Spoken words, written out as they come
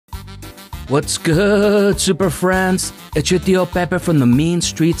What's good, super friends? It's your tío Pepe from the mean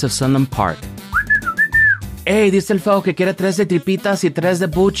streets of Sunland Park. Hey, dice el feo que quiere 3 de tripitas y 3 de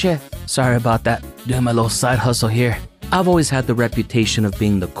buche. Sorry about that. Doing my little side hustle here. I've always had the reputation of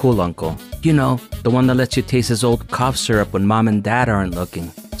being the cool uncle. You know, the one that lets you taste his old cough syrup when mom and dad aren't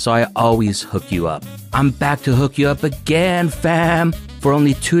looking. So I always hook you up. I'm back to hook you up again, fam. For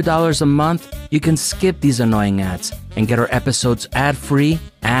only $2 a month, you can skip these annoying ads and get our episodes ad-free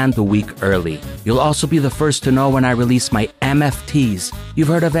and a week early. You'll also be the first to know when I release my MFTs. You've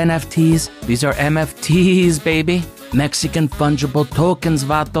heard of NFTs? These are MFTs, baby. Mexican fungible tokens,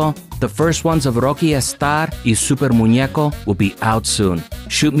 vato. The first ones of Rocky Estar y Super Muñeco will be out soon.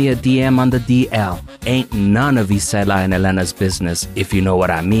 Shoot me a DM on the DL. Ain't none of Isela and Elena's business, if you know what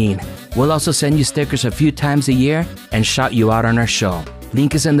I mean. We'll also send you stickers a few times a year and shout you out on our show.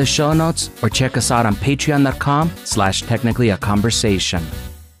 Link is in the show notes, or check us out on patreon.com/technicallyaconversation.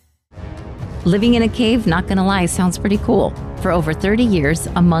 Living in a cave, not gonna lie, sounds pretty cool. For over 30 years,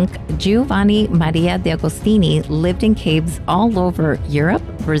 a monk, Giovanni Maria De Agostini, lived in caves all over Europe,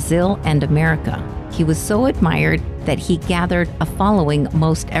 Brazil, and America. He was so admired that he gathered a following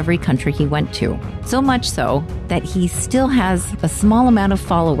most every country he went to. So much so that he still has a small amount of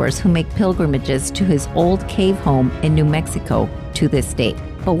followers who make pilgrimages to his old cave home in New Mexico to this day.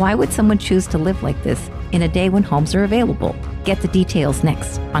 But why would someone choose to live like this in a day when homes are available? Get the details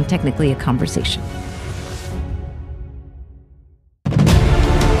next on Technically a Conversation.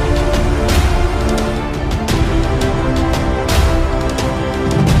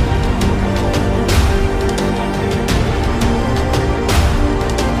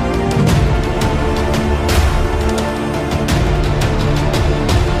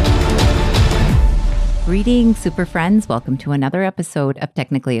 Greetings, super friends. Welcome to another episode of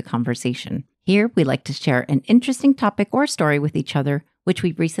Technically a Conversation. Here, we like to share an interesting topic or story with each other, which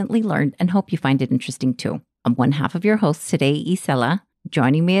we've recently learned and hope you find it interesting too. I'm one half of your host today, Isela.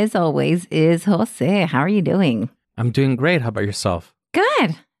 Joining me as always is Jose. How are you doing? I'm doing great. How about yourself?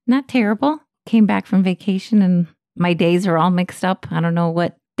 Good. Not terrible. Came back from vacation and my days are all mixed up. I don't know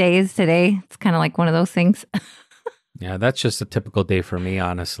what day is today. It's kind of like one of those things. Yeah, that's just a typical day for me,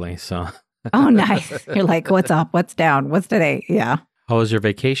 honestly. So. Oh, nice. You're like, what's up? What's down? What's today? Yeah. How was your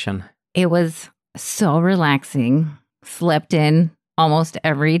vacation? It was so relaxing. Slept in almost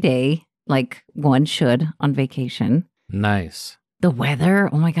every day, like one should on vacation. Nice. The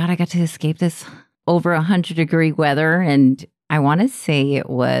weather, oh my God, I got to escape this over 100-degree weather. And I want to say it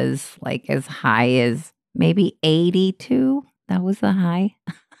was like as high as maybe 82. That was the high.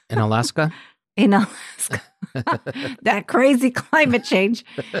 In Alaska? In Alaska. That crazy climate change.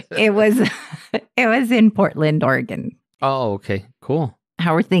 It was in Portland, Oregon. Oh, okay. Cool.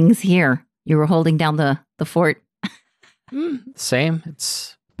 How are things here? You were holding down the fort. Same.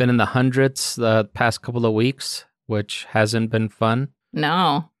 It's been in the hundreds the past couple of weeks, which hasn't been fun.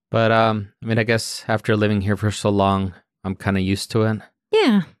 No. But I guess after living here for so long, I'm kind of used to it.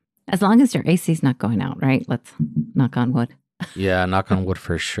 Yeah. As long as your AC's not going out, right? Let's knock on wood. Yeah, knock on wood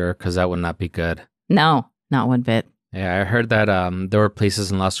for sure, because that would not be good. No, not one bit. Yeah, I heard that there were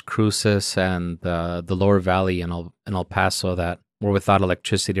places in Las Cruces and the lower valley in El Paso that were without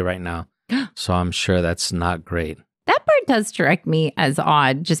electricity right now. So I'm sure that's not great. That part does strike me as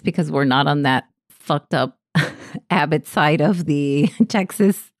odd, just because we're not on that fucked up Abbott side of the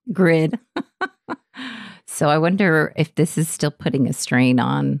Texas grid. So I wonder if this is still putting a strain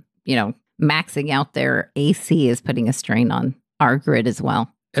on, maxing out their AC is putting a strain on our grid as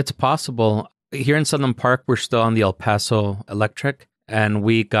well. It's possible. Here in Sunland Park, we're still on the El Paso Electric, and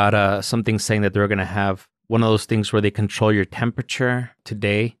we got something saying that they're going to have one of those things where they control your temperature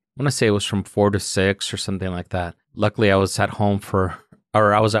today. I want to say it was from 4 to 6 or something like that. Luckily, I was at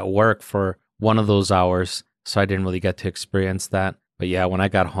work for one of those hours, so I didn't really get to experience that. But yeah, when I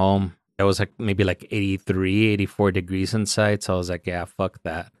got home, it was maybe 83, 84 degrees inside. So I was like, yeah, fuck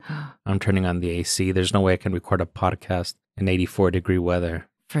that. I'm turning on the AC. There's no way I can record a podcast in 84-degree weather.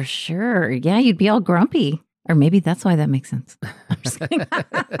 For sure. Yeah, you'd be all grumpy. Or maybe that's why that makes sense. I'm just kidding.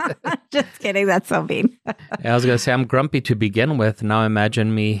 Just kidding. That's so mean. Yeah, I was going to say, I'm grumpy to begin with. Now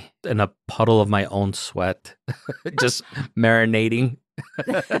imagine me in a puddle of my own sweat, just marinating.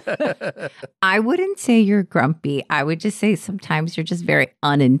 I wouldn't say you're grumpy. I would just say sometimes you're just very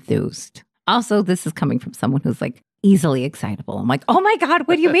unenthused. Also, this is coming from someone who's easily excitable. I'm like, oh my God,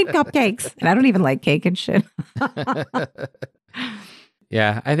 what do you mean cupcakes? And I don't even like cake and shit.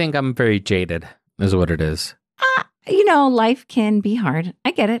 Yeah, I think I'm very jaded, is what it is. Life can be hard.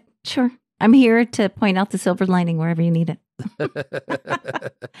 I get it. Sure. I'm here to point out the silver lining wherever you need it.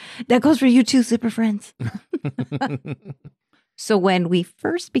 That goes for you too, super friends. So when we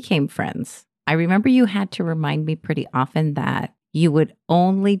first became friends, I remember you had to remind me pretty often that you would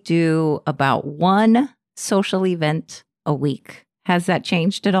only do about one social event a week. Has that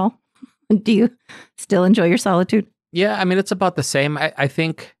changed at all? Do you still enjoy your solitude? Yeah, I mean, it's about the same. I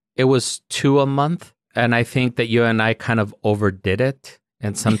think it was 2 a month. And I think that you and I kind of overdid it.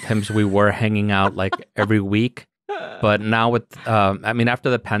 And sometimes we were hanging out like every week. But now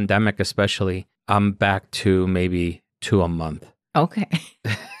after the pandemic especially, I'm back to maybe 2 a month. Okay.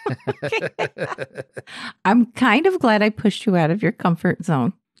 I'm kind of glad I pushed you out of your comfort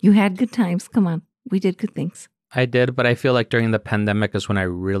zone. You had good times. Come on. We did good things. I did, but I feel like during the pandemic is when I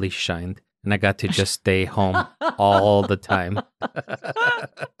really shined. And I got to just stay home all the time.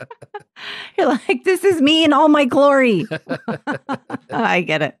 You're like, this is me in all my glory. I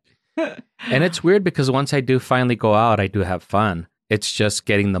get it. And it's weird because once I do finally go out, I do have fun. It's just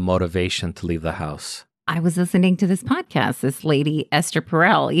getting the motivation to leave the house. I was listening to this podcast, this lady, Esther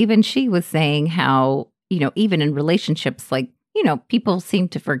Perel, even she was saying how, even in relationships, like, people seem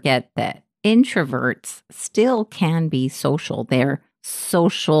to forget that introverts still can be social. Their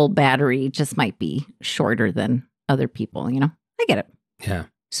social battery just might be shorter than other people, I get it. Yeah.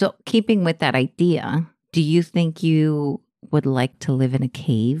 So keeping with that idea, do you think you would like to live in a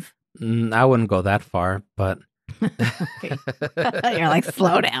cave? I wouldn't go that far, but... You're like,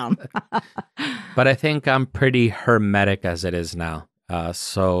 slow down. But I think I'm pretty hermetic as it is now.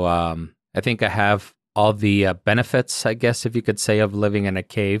 So I think I have all the benefits, I guess, if you could say, of living in a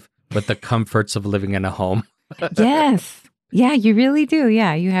cave, with the comforts of living in a home. Yes. Yeah, you really do.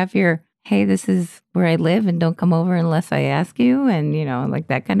 Yeah, you have your, hey, this is where I live and don't come over unless I ask you, and, like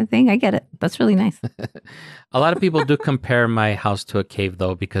that kind of thing. I get it. That's really nice. A lot of people do compare my house to a cave,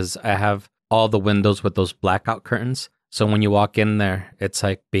 though, because I have all the windows with those blackout curtains. So when you walk in there, it's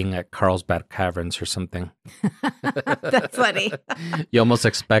like being at Carlsbad Caverns or something. That's funny. You almost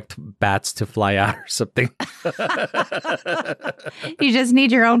expect bats to fly out or something. You just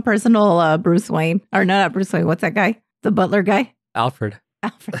need your own personal Bruce Wayne. Or no, not Bruce Wayne. What's that guy? The butler guy? Alfred.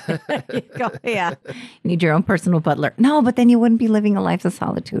 There you go. Yeah. You need your own personal butler. No, but then you wouldn't be living a life of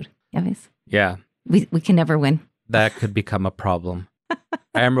solitude. Yeah. We can never win. That could become a problem.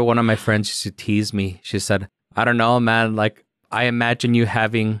 I remember one of my friends used to tease me. She said, I don't know, man, like, I imagine you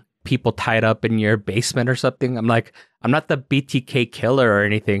having people tied up in your basement or something. I'm like, I'm not the BTK killer or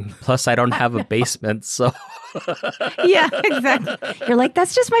anything. Plus, I don't have a basement, so... Yeah, exactly. You're like,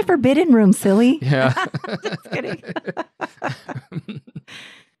 that's just my forbidden room, silly. Yeah. Just kidding.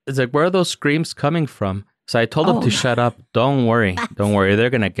 It's like, where are those screams coming from? So I told them to shut up. Don't worry. Don't worry. They're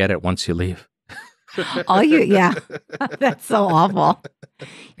going to get it once you leave. Yeah. That's so awful.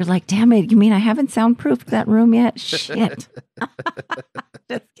 You're like, damn it. You mean I haven't soundproofed that room yet? Shit.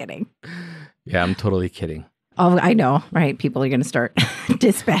 Just kidding. Yeah, I'm totally kidding. Oh, I know, right? People are going to start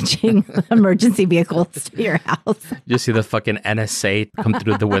dispatching emergency vehicles to your house. You see the fucking NSA come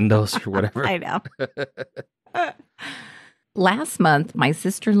through the windows or whatever. I know. Last month, my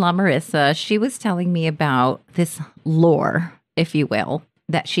sister-in-law, Marissa, she was telling me about this lore, if you will,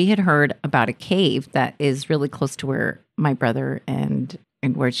 that she had heard about a cave that is really close to where my brother and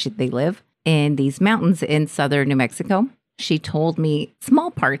where they live in these mountains in southern New Mexico. She told me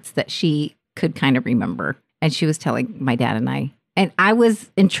small parts that she could kind of remember. And she was telling my dad and I. And I was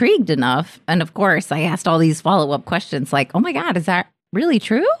intrigued enough. And of course, I asked all these follow-up questions like, oh my God, is that really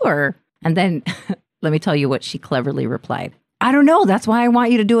true? And then let me tell you what she cleverly replied. I don't know. That's why I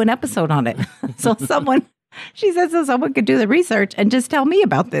want you to do an episode on it. She said, so someone could do the research and just tell me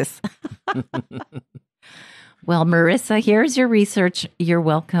about this. Well, Marissa, here's your research. You're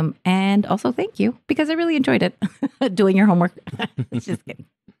welcome. And also thank you, because I really enjoyed it, doing your homework. Just kidding.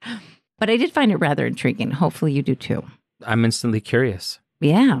 But I did find it rather intriguing. Hopefully you do too. I'm instantly curious.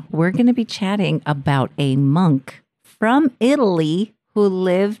 Yeah, we're going to be chatting about a monk from Italy who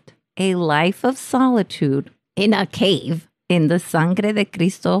lived a life of solitude in a cave in the Sangre de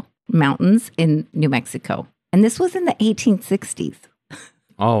Cristo Mountains in New Mexico. And this was in the 1860s.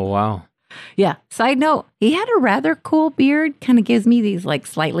 Oh, wow. Yeah. Side note, he had a rather cool beard. Kind of gives me these like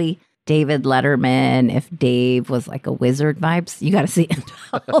slightly David Letterman, if Dave was like a wizard vibes. You got to see it.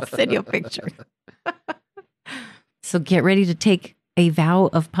 I'll send you a picture. So get ready to take a vow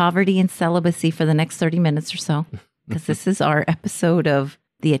of poverty and celibacy for the next 30 minutes or so, because this is our episode of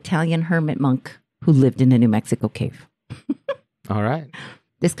the Italian hermit monk who lived in a New Mexico cave. All right.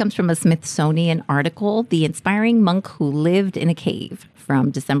 This comes from a Smithsonian article, The Inspiring Monk Who Lived in a Cave, from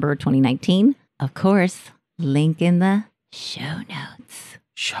December 2019. Of course, link in the show notes.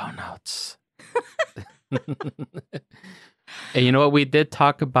 Show notes. And you know what? We did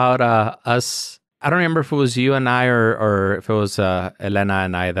talk about us I don't remember if it was you and I or if it was Elena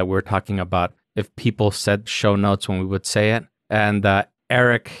and I that were talking about if people said show notes when we would say it. And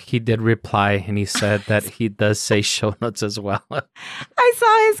Eric, he did reply and he said that he does say show notes as well. I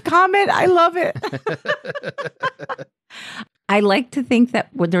saw his comment. I love it. I like to think that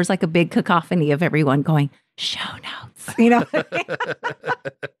there's like a big cacophony of everyone going, show notes, you know?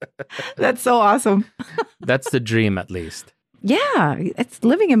 That's so awesome. That's the dream, at least. Yeah, it's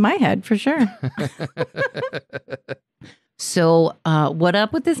living in my head for sure. So what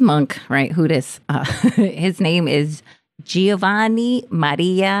up with this monk, right? Who this? His name is Giovanni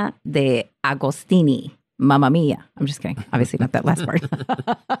Maria De Agostini. Mamma mia. I'm just kidding. Obviously not that last part.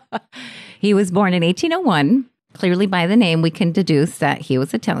 He was born in 1801. Clearly by the name, we can deduce that he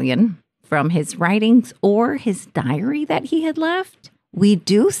was Italian. From his writings or his diary that he had left, we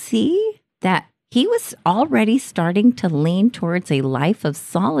do see that he was already starting to lean towards a life of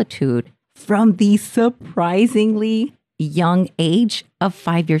solitude from the surprisingly young age of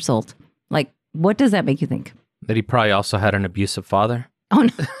 5 years old. Like, what does that make you think? That he probably also had an abusive father. Oh,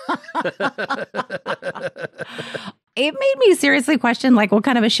 no. It made me seriously question, like, what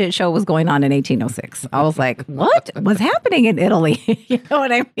kind of a shit show was going on in 1806? I was like, what was happening in Italy? You know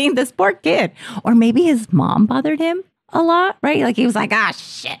what I mean? This poor kid. Or maybe his mom bothered him a lot, right? Like, he was like, ah,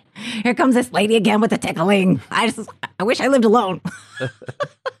 shit. Here comes this lady again with the tickling. I wish I lived alone.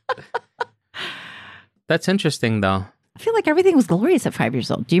 That's interesting, though. I feel like everything was glorious at 5 years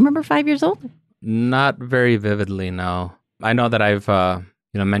old. Do you remember 5 years old? Not very vividly, no. I know that I've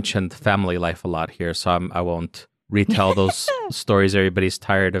mentioned family life a lot here, so I won't retell those stories everybody's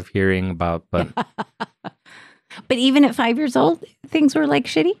tired of hearing about. But even at 5 years old, things were like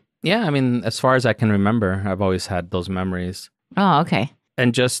shitty? Yeah, I mean, as far as I can remember, I've always had those memories. Oh, okay.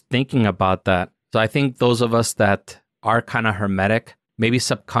 And just thinking about that, so I think those of us that are kind of hermetic, maybe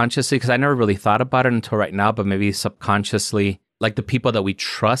subconsciously, because I never really thought about it until right now, but maybe subconsciously, like the people that we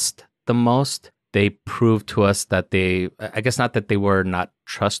trust the most, they prove to us that I guess not that they were not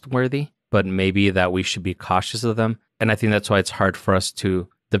trustworthy, but maybe that we should be cautious of them. And I think that's why it's hard for us to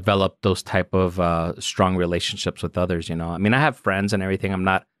develop those type of strong relationships with others, you know? I mean, I have friends and everything. I'm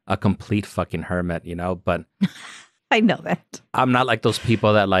not a complete fucking hermit, you know, but I know that. I'm not like those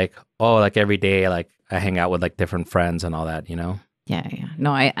people that like, oh, like every day, like I hang out with like different friends and all that, you know? Yeah.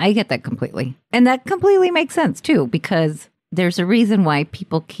 No, I get that completely. And that completely makes sense too, because there's a reason why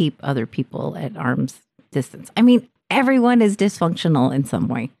people keep other people at arm's distance. I mean, everyone is dysfunctional in some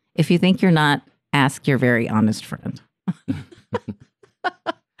way. If you think you're not, ask your very honest friend.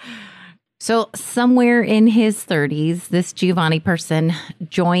 So somewhere in his 30s, this Giovanni person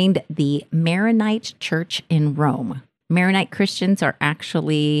joined the Maronite Church in Rome. Maronite Christians are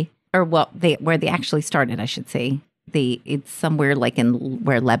actually, where they actually started, I should say. It's somewhere like in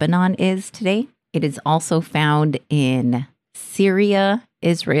where Lebanon is today. It is also found in Syria,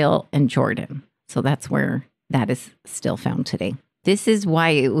 Israel, and Jordan. So that's where that is still found today. This is why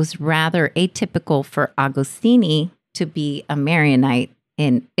it was rather atypical for Agostini to be a Maronite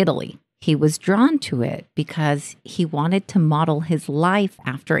in Italy. He was drawn to it because he wanted to model his life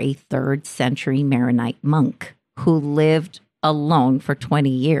after a 3rd century Maronite monk who lived alone for 20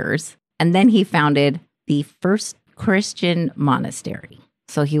 years. And then he founded the first Christian monastery.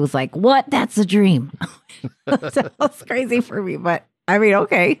 So he was like, what? That's a dream. That's crazy for me. But I mean,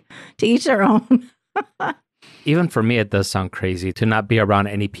 okay, to each their own. Even for me, it does sound crazy to not be around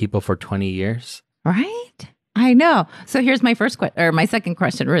any people for 20 years. Right? I know. So here's my my second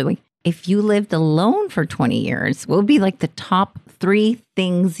question, really. If you lived alone for 20 years, what would be like the top 3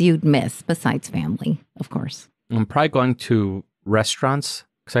 things you'd miss besides family, of course? I'm probably going to restaurants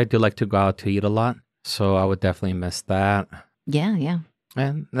because I do like to go out to eat a lot. So I would definitely miss that. Yeah.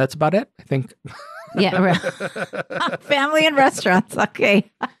 And that's about it, I think. Yeah. Family and restaurants. Okay.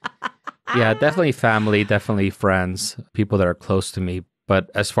 Yeah, definitely family, definitely friends, people that are close to me.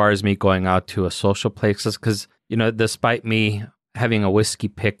 But as far as me going out to a social places, because, you know, despite me having a whiskey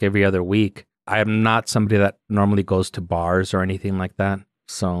pick every other week, I am not somebody that normally goes to bars or anything like that.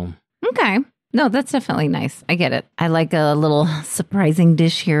 So. Okay. No, that's definitely nice. I get it. I like a little surprising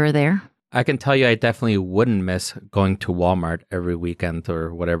dish here or there. I can tell you I definitely wouldn't miss going to Walmart every weekend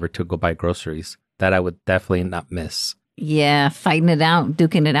or whatever to go buy groceries. That I would definitely not miss. Yeah, fighting it out,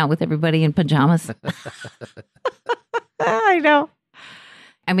 duking it out with everybody in pajamas. I know.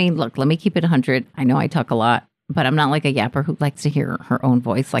 I mean, look, let me keep it 100. I know I talk a lot, but I'm not like a yapper who likes to hear her own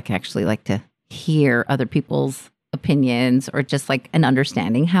voice. Like, I actually like to hear other people's opinions or just like an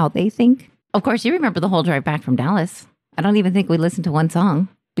understanding how they think. Of course, you remember the whole drive back from Dallas. I don't even think we listened to one song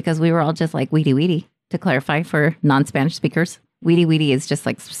because we were all just like weedy, to clarify for non-Spanish speakers. Weedy weedy is just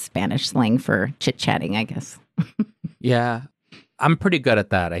like Spanish slang for chit-chatting, I guess. Yeah, I'm pretty good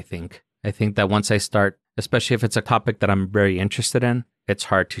at that, I think. I think that once I start, especially if it's a topic that I'm very interested in, it's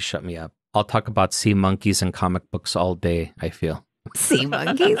hard to shut me up. I'll talk about sea monkeys and comic books all day, I feel. Sea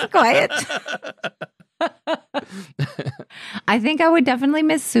monkeys, quiet. I think I would definitely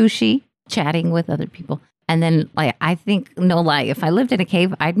miss sushi, chatting with other people. And then, like, I think, no lie, if I lived in a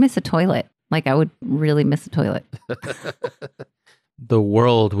cave, I'd miss a toilet. Like, I would really miss a toilet. The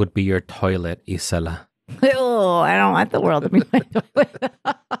world would be your toilet, Isela. Oh, I don't want the world to be my toilet.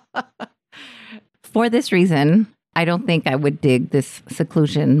 For this reason, I don't think I would dig this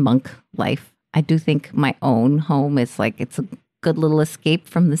seclusion monk life. I do think my own home is like, it's a good little escape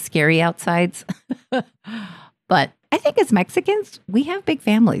from the scary outsides. But I think as Mexicans, we have big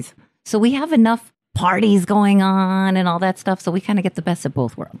families. So we have enough parties going on and all that stuff. So we kind of get the best of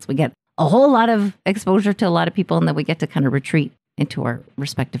both worlds. We get a whole lot of exposure to a lot of people, and then we get to kind of retreat into our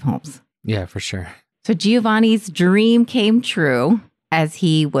respective homes. Yeah, for sure. So Giovanni's dream came true as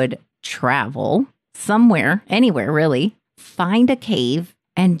he would travel somewhere, anywhere really, find a cave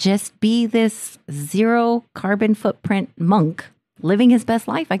and just be this zero carbon footprint monk living his best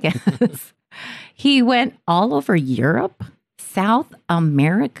life, I guess. He went all over Europe, South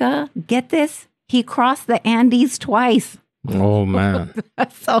America. Get this, he crossed the Andes twice. Oh, man.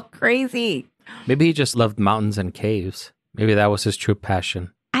 That's so crazy. Maybe he just loved mountains and caves. Maybe that was his true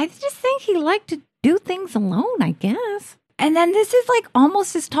passion. I just think he liked to do things alone, I guess. And then this is like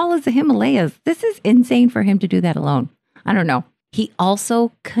almost as tall as the Himalayas. This is insane for him to do that alone. I don't know. He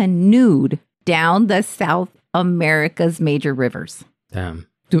also canoed down the South America's major rivers. Damn.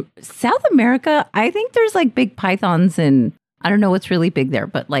 Dude, South America, I think there's like big pythons and I don't know what's really big there,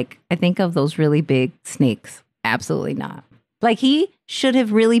 but like I think of those really big snakes. Absolutely not. Like he should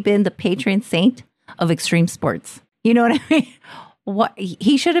have really been the patron saint of extreme sports. You know what I mean? What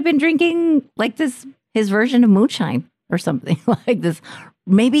he should have been drinking like this, his version of moonshine or something like this.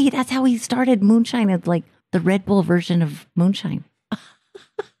 Maybe that's how he started moonshine. It's like the Red Bull version of moonshine.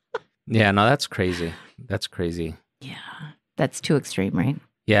 Yeah, no, that's crazy. That's crazy. Yeah, that's too extreme, right?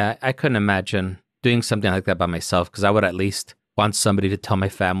 Yeah, I couldn't imagine doing something like that by myself because I would at least want somebody to tell my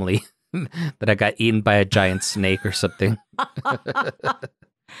family that I got eaten by a giant snake or something.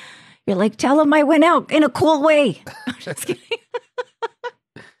 You're like, tell him I went out in a cool way. I'm just kidding.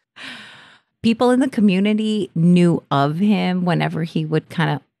 People in the community knew of him whenever he would kind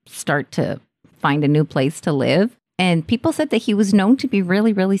of start to find a new place to live. And people said that he was known to be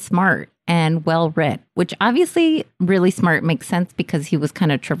really, really smart and well-read, which obviously really smart makes sense because he was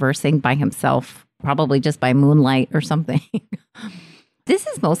kind of traversing by himself, probably just by moonlight or something. This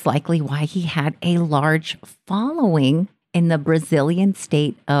is most likely why he had a large following in the Brazilian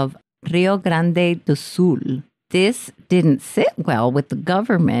state of Rio Grande do Sul. This didn't sit well with the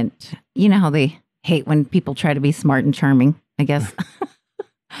government. You know how they hate when people try to be smart and charming, I guess.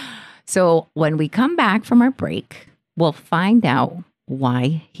 So when we come back from our break, we'll find out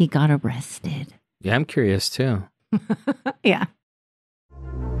why he got arrested. Yeah, I'm curious too. Yeah.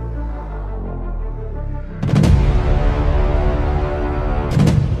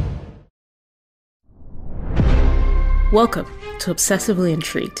 Welcome to Obsessively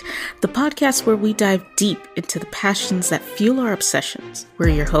Intrigued, the podcast where we dive deep into the passions that fuel our obsessions. We're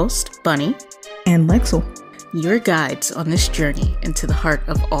your host, Bunny. And Lexel. Your guides on this journey into the heart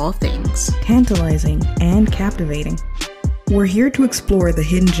of all things. Tantalizing and captivating. We're here to explore the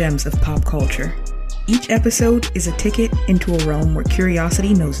hidden gems of pop culture. Each episode is a ticket into a realm where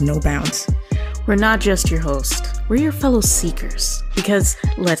curiosity knows no bounds. We're not just your host, we're your fellow seekers. Because,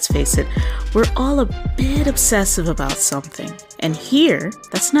 let's face it, we're all a bit obsessive about something. And here,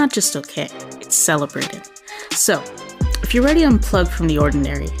 that's not just okay, it's celebrated. So, if you're ready to unplug from the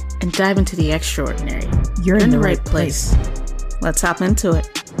ordinary and dive into the extraordinary, you're in the right place. Let's hop into it.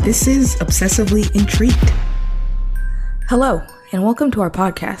 This is Obsessively Intrigued. Hello, and welcome to our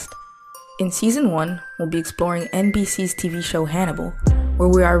podcast. In Season 1, we'll be exploring NBC's TV show Hannibal, where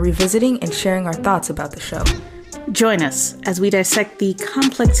we are revisiting and sharing our thoughts about the show. Join us as we dissect the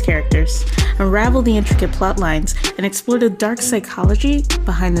complex characters, unravel the intricate plot lines, and explore the dark psychology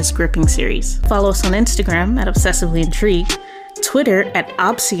behind this gripping series. Follow us on Instagram at Obsessively Intrigued, Twitter at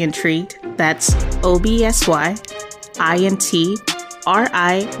ObsyIntrigued, that's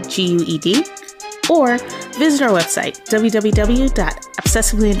OBSYINTRIGUED, or visit our website,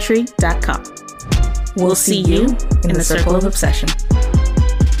 www.obsessivelyintrigued.com. We'll see you in the circle of obsession.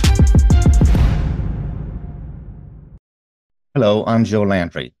 Hello, I'm Joe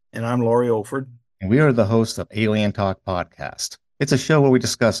Landry. And I'm Laurie Olford. And we are the hosts of Alien Talk Podcast. It's a show where we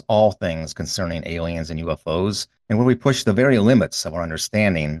discuss all things concerning aliens and UFOs and where we push the very limits of our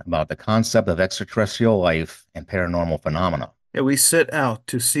understanding about the concept of extraterrestrial life and paranormal phenomena. And we set out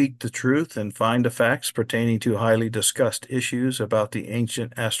to seek the truth and find the facts pertaining to highly discussed issues about the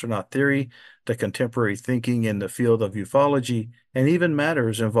ancient astronaut theory, the contemporary thinking in the field of ufology, and even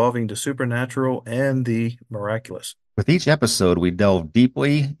matters involving the supernatural and the miraculous. With each episode, we delve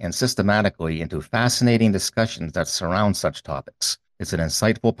deeply and systematically into fascinating discussions that surround such topics. It's an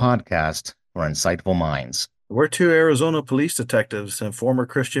insightful podcast for insightful minds. We're two Arizona police detectives and former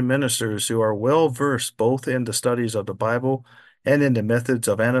Christian ministers who are well versed both in the studies of the Bible and in the methods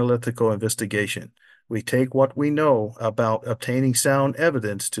of analytical investigation. We take what we know about obtaining sound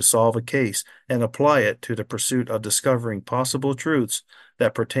evidence to solve a case and apply it to the pursuit of discovering possible truths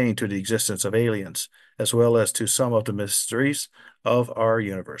that pertain to the existence of aliens, as well as to some of the mysteries of our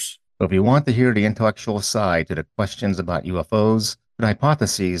universe. So if you want to hear the intellectual side to the questions about UFOs, the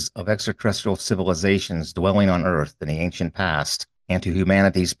hypotheses of extraterrestrial civilizations dwelling on Earth in the ancient past, and to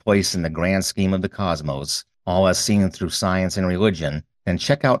humanity's place in the grand scheme of the cosmos, all as seen through science and religion, then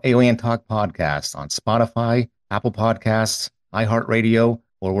check out Alien Talk Podcast on Spotify, Apple Podcasts, iHeartRadio,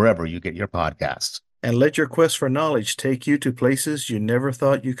 or wherever you get your podcasts. And let your quest for knowledge take you to places you never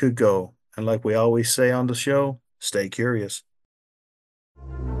thought you could go. And like we always say on the show, stay curious.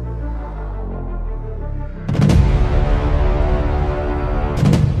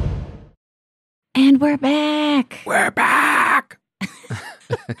 And we're back. We're back.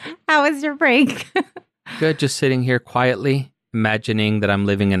 How was your break? Good, just sitting here quietly, imagining that I'm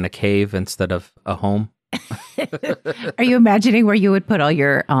living in a cave instead of a home. Are you imagining where you would put all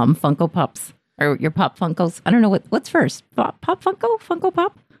your Funko Pops or your Pop Funkos? I don't know what's first, Pop Funko, Funko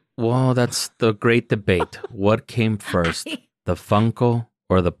Pop. Well, that's the great debate. What came first, the Funko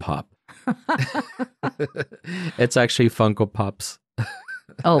or the Pop? It's actually Funko Pops.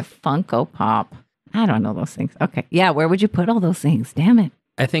 Oh, Funko Pop. I don't know those things. Okay. Yeah, where would you put all those things? Damn it.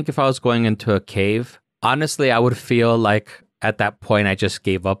 I think if I was going into a cave, honestly, I would feel like at that point I just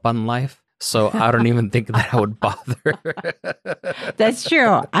gave up on life. So I don't even think that I would bother. That's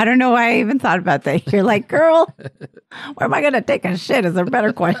true. I don't know why I even thought about that. You're like, girl, where am I going to take a shit is a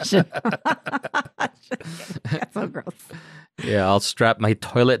better question. That's so gross. Yeah, I'll strap my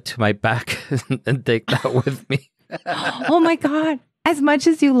toilet to my back and take that with me. Oh my God. As much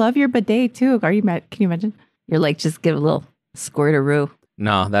as you love your bidet too, can you imagine? You're like, just give a little squirtaroo.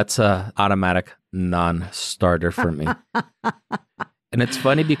 No, that's a automatic non-starter for me. And it's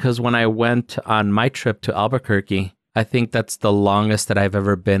funny because when I went on my trip to Albuquerque, I think that's the longest that I've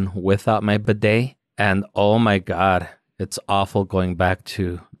ever been without my bidet. And oh my God, it's awful going back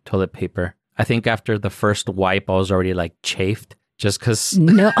to toilet paper. I think after the first wipe, I was already like chafed. Just because...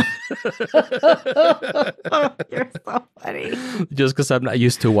 No. You're so funny. Just because I'm not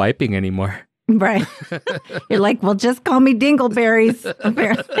used to wiping anymore. Right. You're like, well, just call me Dingleberries.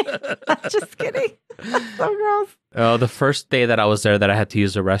 Apparently. Just kidding. That's so gross. Oh, the first day that I was there that I had to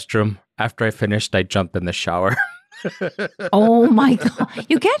use the restroom, after I finished, I jumped in the shower. Oh my God.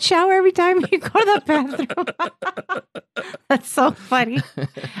 You can't shower every time you go to the bathroom. That's so funny.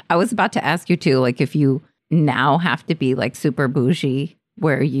 I was about to ask you too, like if you now have to be like super bougie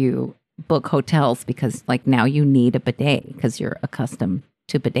where you book hotels because like now you need a bidet because you're accustomed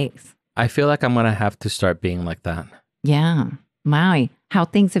to bidets. I feel like I'm going to have to start being like that. Yeah. My, how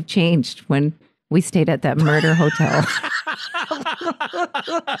things have changed when we stayed at that murder hotel.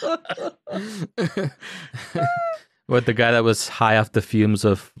 What, the guy that was high off the fumes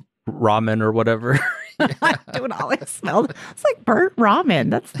of ramen or whatever? Dude, all I smelled, it's like burnt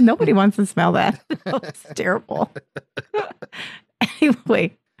ramen. Nobody wants to smell that. It's terrible.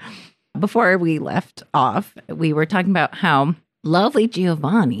 Anyway, before we left off, we were talking about how lovely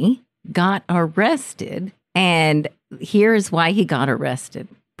Giovanni got arrested. And here's why he got arrested.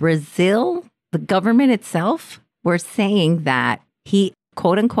 Brazil, the government itself, were saying that he,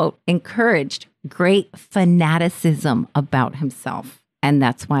 quote unquote, encouraged great fanaticism about himself. And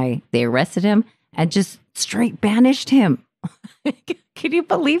that's why they arrested him and just straight banished him. Can you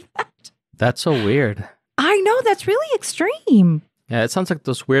believe that? That's so weird. I know, that's really extreme. Yeah, it sounds like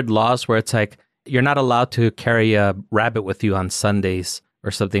those weird laws where it's like, you're not allowed to carry a rabbit with you on Sundays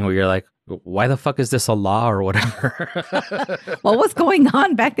or something where you're like, why the fuck is this a law or whatever? What was going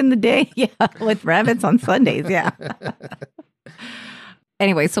on back in the day? Yeah, with rabbits on Sundays, yeah.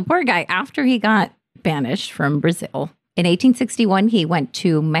 Anyway, so poor guy, after he got banished from Brazil, in 1861, he went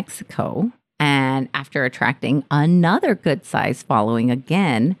to Mexico. And after attracting another good-sized following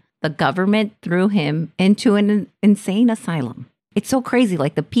again, the government threw him into an insane asylum. It's so crazy.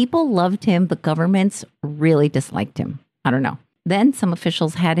 Like the people loved him. The governments really disliked him. I don't know. Then some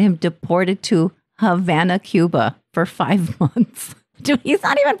officials had him deported to Havana, Cuba for 5 months. Dude, he's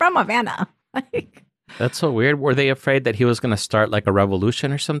not even from Havana. Like, That's so weird. Were they afraid that he was going to start like a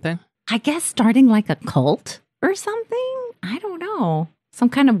revolution or something? I guess starting like a cult or something. I don't know. Some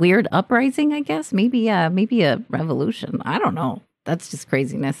kind of weird uprising, I guess. Maybe a revolution. I don't know. That's just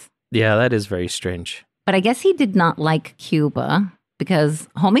craziness. Yeah, that is very strange. But I guess he did not like Cuba because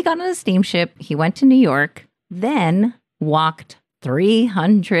homie got on a steamship. He went to New York, then walked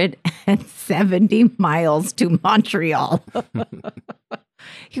 370 miles to Montreal.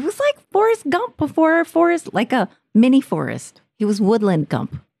 He was like Forrest Gump before Forrest, like a mini Forrest. He was Woodland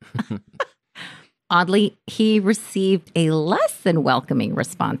Gump. Oddly, he received a less than welcoming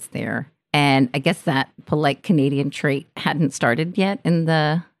response there. And I guess that polite Canadian trait hadn't started yet in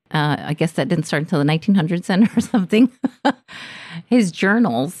the, I guess that didn't start until the 1900s then or something. His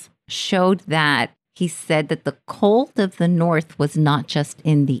journals showed that he said that the cold of the North was not just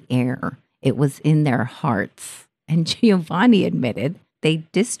in the air, it was in their hearts. And Giovanni admitted they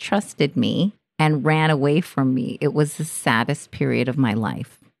distrusted me and ran away from me. It was the saddest period of my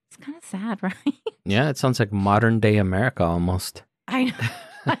life. It's kind of sad, right? Yeah, it sounds like modern day America almost. I know.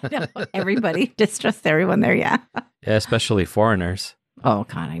 I know. Everybody distrusts everyone there, yeah. Yeah, especially foreigners. Oh,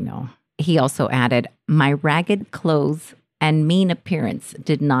 God, I know. He also added, my ragged clothes and mean appearance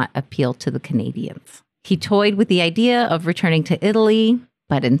did not appeal to the Canadians. He toyed with the idea of returning to Italy,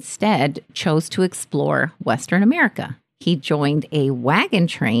 but instead chose to explore Western America. He joined a wagon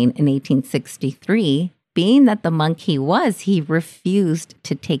train in 1863. Being that the monk he was, he refused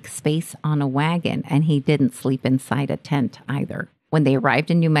to take space on a wagon, and he didn't sleep inside a tent either. When they arrived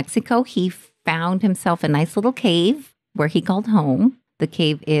in New Mexico, he found himself a nice little cave where he called home. The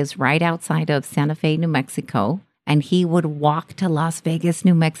cave is right outside of Santa Fe, New Mexico, and he would walk to Las Vegas,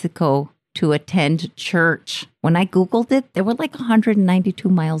 New Mexico to attend church. When I Googled it, they were like 192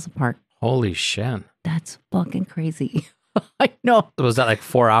 miles apart. Holy shit. That's fucking crazy. I know. Was that like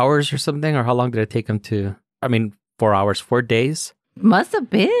 4 hours or something? Or how long did it take him 4 hours, 4 days? Must have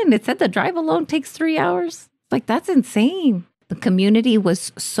been. It said the drive alone takes 3 hours. Like, that's insane. The community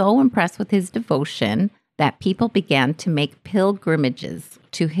was so impressed with his devotion that people began to make pilgrimages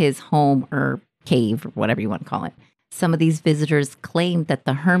to his home or cave or whatever you want to call it. Some of these visitors claimed that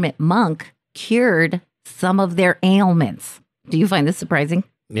the hermit monk cured some of their ailments. Do you find this surprising?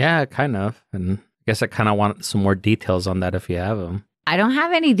 Yeah, kind of. And I guess I kind of want some more details on that if you have them. I don't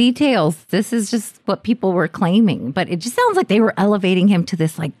have any details. This is just what people were claiming, but it just sounds like they were elevating him to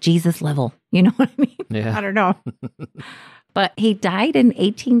this like Jesus level. You know what I mean? Yeah. I don't know. But he died in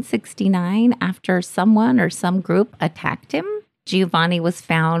 1869 after someone or some group attacked him. Giovanni was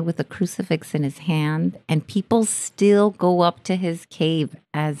found with a crucifix in his hand, and people still go up to his cave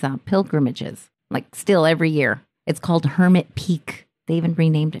as pilgrimages, like still every year. It's called Hermit Peak. They even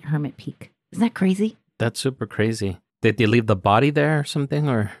renamed it Hermit Peak. Isn't that crazy? That's super crazy. Did they leave the body there or something?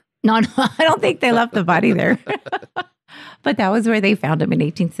 Or No, I don't think they left the body there. But that was where they found him in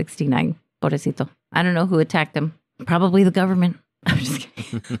 1869. Pobrecito. I don't know who attacked him. Probably the government. I'm just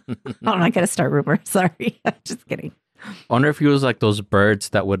kidding. I'm not going to start rumors. Sorry. I'm just kidding. I wonder if he was like those birds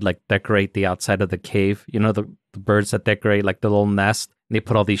that would like decorate the outside of the cave. You know, the birds that decorate like the little nest. And they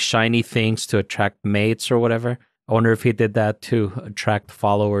put all these shiny things to attract mates or whatever. I wonder if he did that to attract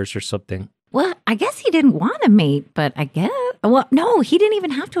followers or something. Well, I guess he didn't want a mate, but I guess... Well, no, he didn't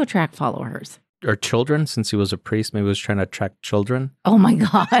even have to attract followers. Or children, since he was a priest. Maybe he was trying to attract children. Oh my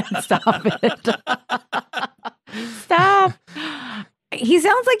God, stop it. Stop. He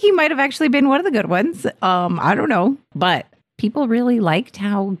sounds like he might have actually been one of the good ones. I don't know. But people really liked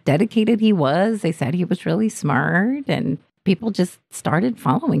how dedicated he was. They said he was really smart, and people just started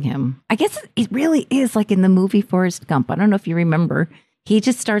following him. I guess it really is like in the movie Forrest Gump. I don't know if you remember. He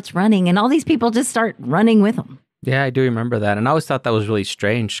just starts running, and all these people just start running with him. Yeah, I do remember that. And I always thought that was really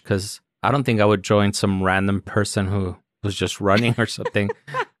strange because I don't think I would join some random person who was just running or something.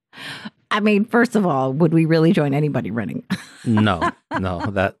 I mean, first of all, would we really join anybody running? No,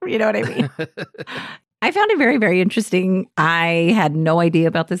 that... You know what I mean? I found it very, very interesting. I had no idea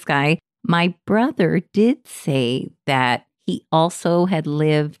about this guy. My brother did say that he also had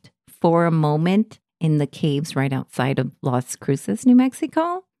lived for a moment in the caves right outside of Las Cruces, New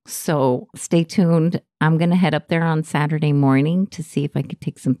Mexico. So stay tuned. I'm going to head up there on Saturday morning to see if I could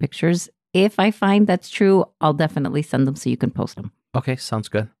take some pictures. If I find that's true, I'll definitely send them so you can post them. Okay, sounds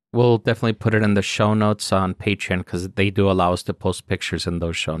good. We'll definitely put it in the show notes on Patreon because they do allow us to post pictures in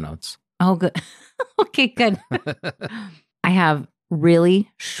those show notes. Oh, good. Okay, good. I have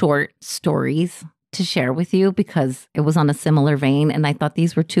really short stories to share with you because it was on a similar vein, and I thought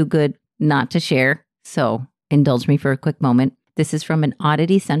these were too good not to share. So indulge me for a quick moment. This is from an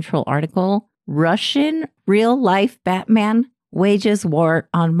Oddity Central article Russian real-life Batman wages war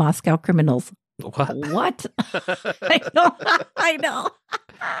on Moscow criminals. What? I know.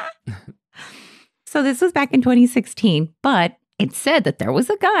 So this was back in 2016, but it said that there was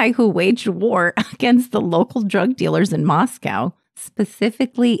a guy who waged war against the local drug dealers in Moscow,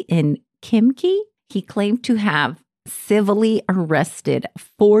 specifically in Khimki. He claimed to have civilly arrested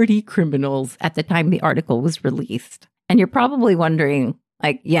 40 criminals at the time the article was released. And you're probably wondering,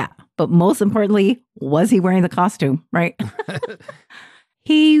 like, yeah, but most importantly, was he wearing the costume, right?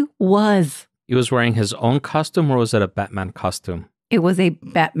 He was. He was wearing his own costume, or was it a Batman costume? It was a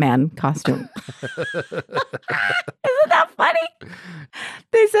Batman costume. Isn't that funny?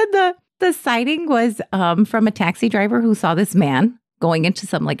 They said the sighting was from a taxi driver who saw this man going into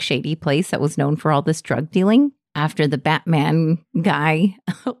some like shady place that was known for all this drug dealing. After the Batman guy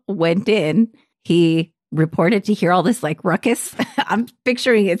went in, he reported to hear all this like ruckus. I'm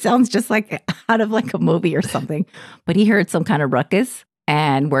picturing it sounds just like out of like a movie or something, but he heard some kind of ruckus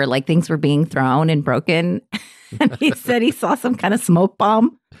and where like things were being thrown and broken. And he said he saw some kind of smoke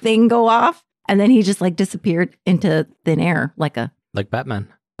bomb thing go off. And then he just like disappeared into thin air like Batman.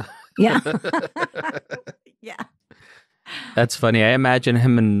 Yeah. Yeah. That's funny. I imagine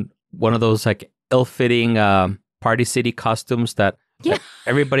him in one of those like ill-fitting Party City costumes that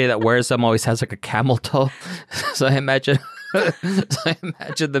everybody that wears them always has like a camel toe. So I imagine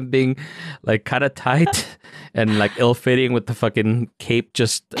them being like kind of tight and like ill-fitting with the fucking cape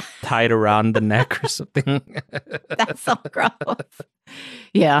just tied around the neck or something. That's so gross.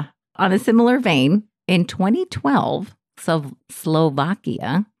 Yeah. On a similar vein, in 2012,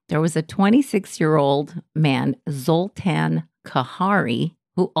 Slovakia, there was a 26-year-old man, Zoltan Kahari,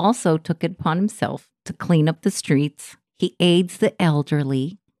 who also took it upon himself to clean up the streets. He aids the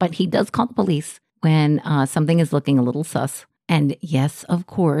elderly, but he does call the police when something is looking a little sus. And yes, of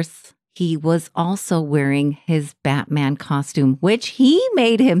course, he was also wearing his Batman costume, which he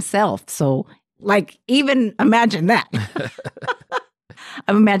made himself. So, like, even imagine that.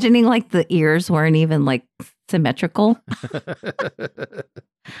 I'm imagining like the ears weren't even like symmetrical.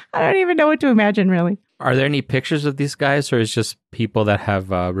 I don't even know what to imagine, really. Are there any pictures of these guys, or is just people that have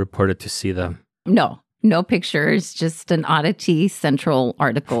reported to see them? No pictures, just an Oddity Central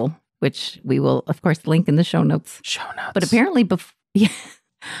article, which we will, of course, link in the show notes. But apparently,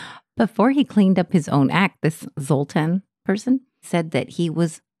 before he cleaned up his own act, this Zoltan person said that he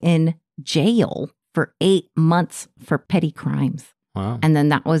was in jail for 8 months for petty crimes. Wow. And then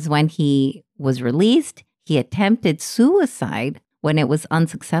that was when he was released. He attempted suicide. When it was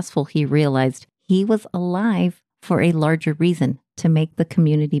unsuccessful, he realized he was alive for a larger reason, to make the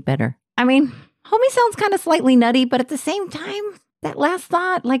community better. I mean, homie sounds kind of slightly nutty, but at the same time, that last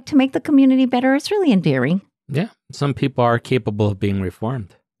thought, like to make the community better, is really endearing. Yeah, some people are capable of being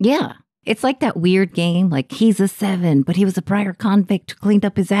reformed. Yeah. It's like that weird game, like he's a 7, but he was a prior convict who cleaned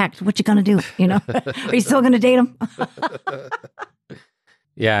up his act. What you gonna do? You know, are you still gonna date him?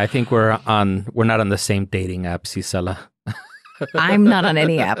 Yeah, I think we're not on the same dating app, Cisela. I'm not on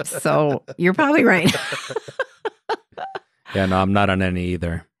any apps, so you're probably right. Yeah, no, I'm not on any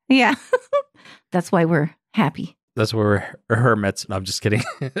either. Yeah, that's why we're happy. That's why we're hermits. No, I'm just kidding.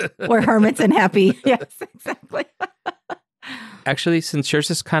 We're hermits and happy. Yes, exactly. Actually, since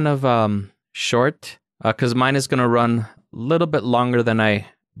yours is kind of short, because mine is going to run a little bit longer than I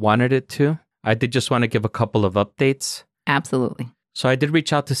wanted it to, I did just want to give a couple of updates. Absolutely. So I did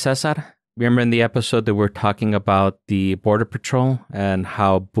reach out to Cesar. Remember in the episode that we're talking about the Border Patrol and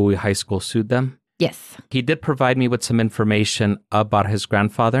how Bowie High School sued them? Yes. He did provide me with some information about his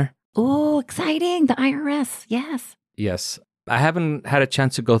grandfather. Oh, exciting. The IRS. Yes. Yes. I haven't had a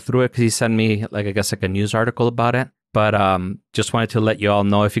chance to go through it because he sent me, like a news article about it. But just wanted to let you all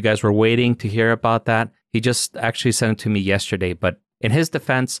know, if you guys were waiting to hear about that, he just actually sent it to me yesterday. But in his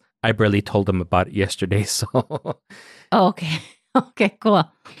defense, I barely told him about it yesterday. So. Oh, okay. Okay, cool.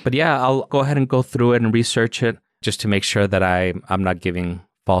 But yeah, I'll go ahead and go through it and research it just to make sure that I'm not giving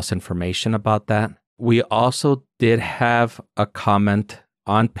false information about that. We also did have a comment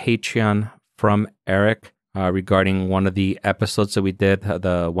on Patreon from Eric regarding one of the episodes that we did,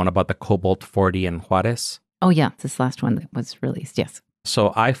 the one about the Cobalt 40 in Juarez. Oh, yeah, this last one that was released, yes.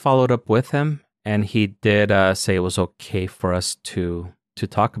 So I followed up with him, and he did say it was okay for us to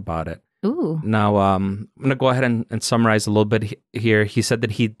talk about it. Ooh. Now, I'm going to go ahead and summarize a little bit here. He said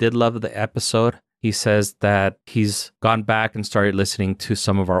that he did love the episode. He says that he's gone back and started listening to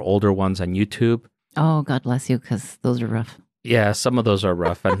some of our older ones on YouTube. Oh, God bless you, because those are rough. Yeah, some of those are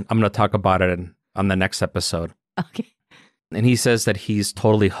rough, and I'm going to talk about it on the next episode. Okay. And he says that he's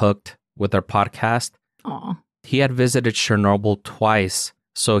totally hooked with our podcast. Aw. He had visited Chernobyl twice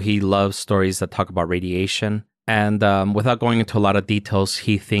So he loves stories that talk about radiation. And without going into a lot of details,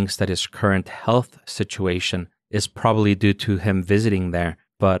 he thinks that his current health situation is probably due to him visiting there.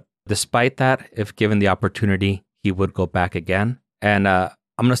 But despite that, if given the opportunity, he would go back again. And I'm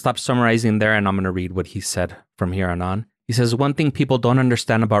going to stop summarizing there, and I'm going to read what he said from here on. He says, one thing people don't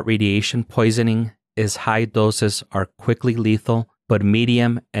understand about radiation poisoning is high doses are quickly lethal, but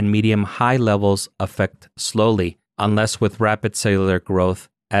medium and medium-high levels affect slowly, unless with rapid cellular growth,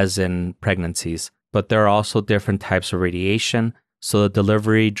 as in pregnancies. But there are also different types of radiation, so the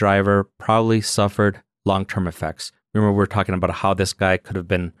delivery driver probably suffered long-term effects. Remember, we're talking about how this guy could have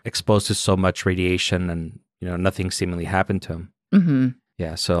been exposed to so much radiation and, nothing seemingly happened to him. Mm-hmm.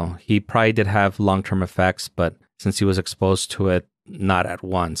 Yeah, so he probably did have long-term effects, but since he was exposed to it not at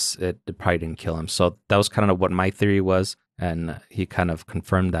once, it probably didn't kill him. So that was kind of what my theory was, and he kind of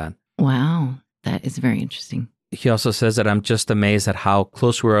confirmed that. Wow, that is very interesting. He also says that I'm just amazed at how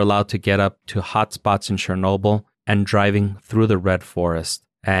close we were allowed to get up to hot spots in Chernobyl and driving through the Red Forest.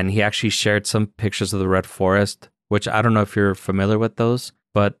 And he actually shared some pictures of the Red Forest, which I don't know if you're familiar with those,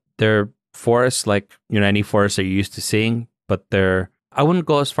 but they're forests like, any forest that you're used to seeing, but I wouldn't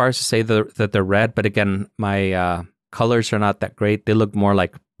go as far as to say that they're red, but again, my colors are not that great. They look more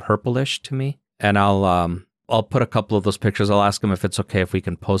like purplish to me. And I'll put a couple of those pictures. I'll ask him if it's okay if we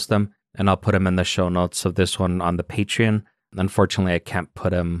can post them, and I'll put them in the show notes of this one on the Patreon. Unfortunately, I can't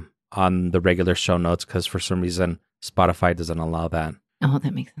put them on the regular show notes because for some reason, Spotify doesn't allow that. Oh,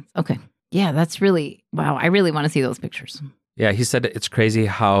 that makes sense. Okay. Yeah, that's really, wow. I really want to see those pictures. Yeah, he said it's crazy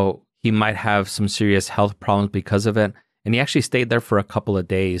how he might have some serious health problems because of it. And he actually stayed there for a couple of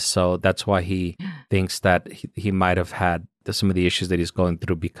days. So that's why he thinks that he might have had some of the issues that he's going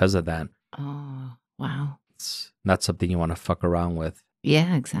through because of that. Oh, wow. It's not something you want to fuck around with.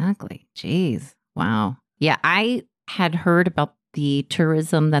 Yeah, exactly. Jeez. Wow. Yeah, I had heard about the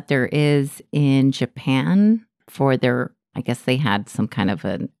tourism that there is in Japan for I guess they had some kind of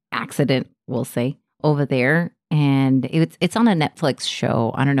an accident, we'll say, over there. And it's on a Netflix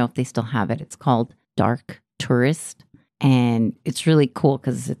show. I don't know if they still have it. It's called Dark Tourist. And it's really cool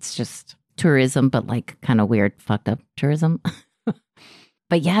because it's just tourism, but like kind of weird, fucked up tourism.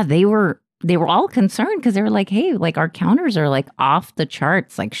 But yeah, they were all concerned because they were like, hey, like our counters are like off the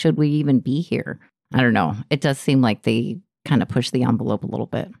charts. Like, should we even be here? I don't know. It does seem like they kind of pushed the envelope a little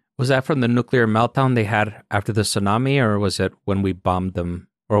bit. Was that from the nuclear meltdown they had after the tsunami, or was it when we bombed them,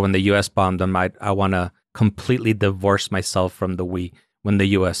 or when the U.S. bombed them? I want to completely divorce myself from when the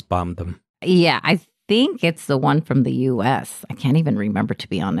U.S. bombed them. Yeah, I think it's the one from the U.S. I can't even remember, to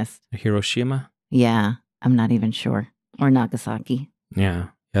be honest. Hiroshima? Yeah, I'm not even sure. Or Nagasaki. Yeah,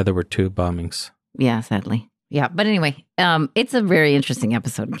 there were 2 bombings. Yeah, sadly. Yeah, but anyway, it's a very interesting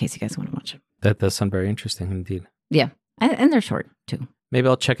episode in case you guys want to watch it. That does sound very interesting indeed. Yeah, and they're short too. Maybe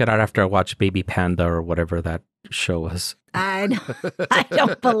I'll check it out after I watch Baby Panda or whatever that show was. I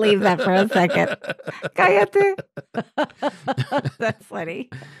don't believe that for a second. Cállate. That's funny.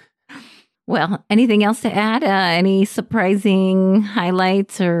 Well, anything else to add? Any surprising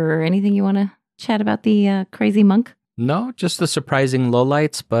highlights or anything you want to chat about the crazy monk? No, just the surprising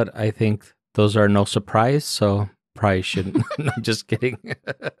lowlights, but I think those are no surprise, so probably shouldn't. No, just kidding. I'm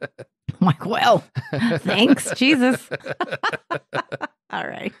like, well, thanks, Jesus. All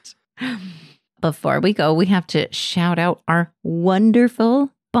right. Before we go, we have to shout out our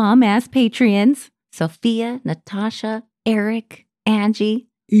wonderful bomb-ass Patreons. Sophia, Natasha, Eric, Angie,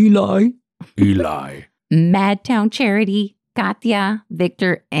 Eli, Madtown Charity, Katya,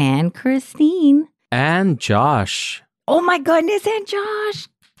 Victor, and Christine. And Josh. Oh my goodness, and Josh.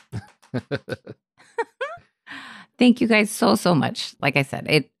 Thank you guys so much. Like I said,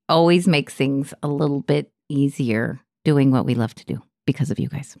 it always makes things a little bit easier doing what we love to do because of you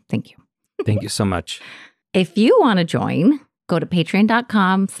guys. Thank you. Thank you so much. If you want to join, go to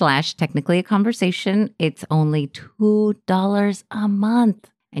patreon.com/technicallyaconversation. It's only $2 a month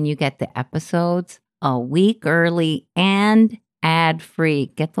and you get the episodes a week early and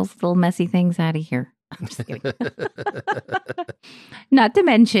ad-free. Get those little messy things out of here. I'm just kidding. Not to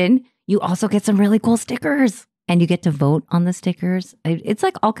mention, you also get some really cool stickers and you get to vote on the stickers. It's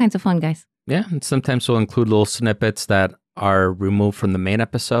like all kinds of fun, guys. Yeah, and sometimes we'll include little snippets that are removed from the main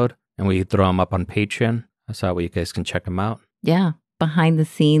episode and we throw them up on Patreon. That's how you guys can check them out. Yeah, behind the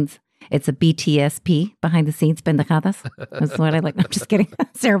scenes. It's a BTSP, behind the scenes pendejadas. That's what I like. I'm just kidding.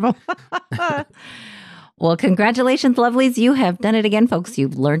 That's terrible. Well, congratulations, lovelies. You have done it again, folks.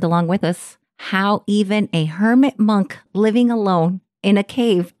 You've learned along with us how even a hermit monk living alone in a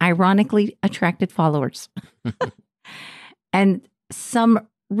cave ironically attracted followers. And some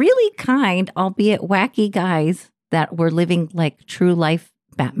really kind, albeit wacky guys that were living like true life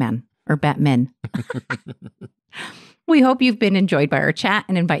Batman or Batmen. We hope you've been enjoyed by our chat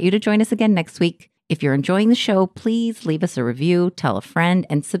and invite you to join us again next week. If you're enjoying the show, please leave us a review, tell a friend,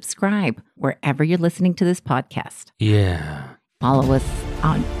 and subscribe wherever you're listening to this podcast. Yeah. Follow us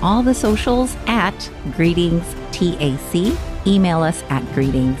on all the socials at greetingstac. Email us at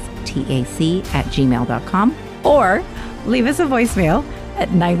greetingstac@gmail.com or leave us a voicemail at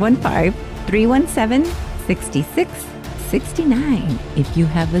 915-317-6669 if you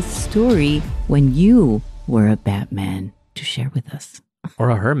have a story when you were a Batman to share with us. Or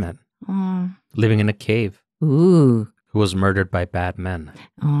a hermit. Living in a cave. Ooh. Who was murdered by bad men.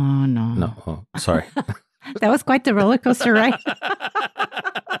 Oh, no. No, oh, sorry. That was quite the roller coaster ride.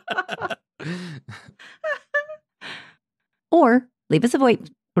 Or leave us a voice.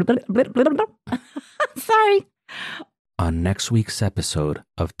 Sorry. On next week's episode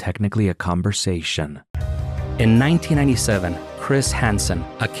of Technically a Conversation. In 1997, Chris Hansen,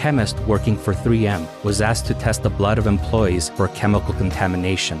 a chemist working for 3M, was asked to test the blood of employees for chemical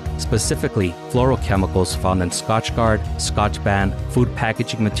contamination, specifically fluorochemicals found in Scotchgard, Scotchband, food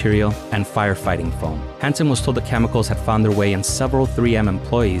packaging material, and firefighting foam. Hansen was told the chemicals had found their way in several 3M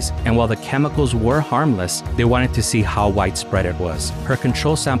employees, and while the chemicals were harmless, they wanted to see how widespread it was. Her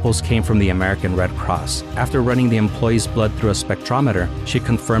control samples came from the American Red Cross. After running the employees' blood through a spectrometer, she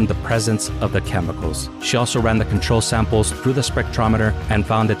confirmed the presence of the chemicals. She also ran the control samples through the spectrometer and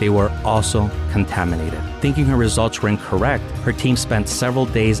found that they were also contaminated. Thinking her results were incorrect, her team spent several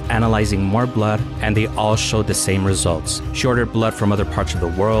days analyzing more blood, and they all showed the same results. She ordered blood from other parts of the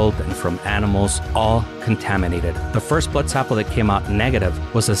world and from animals, all contaminated. The first blood sample that came out negative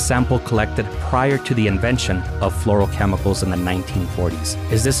was a sample collected prior to the invention of fluorochemicals in the 1940s.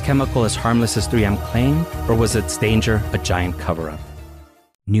 Is this chemical as harmless as 3M claimed, or was its danger a giant cover-up?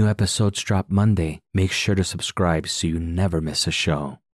 New episodes drop Monday. Make sure to subscribe so you never miss a show.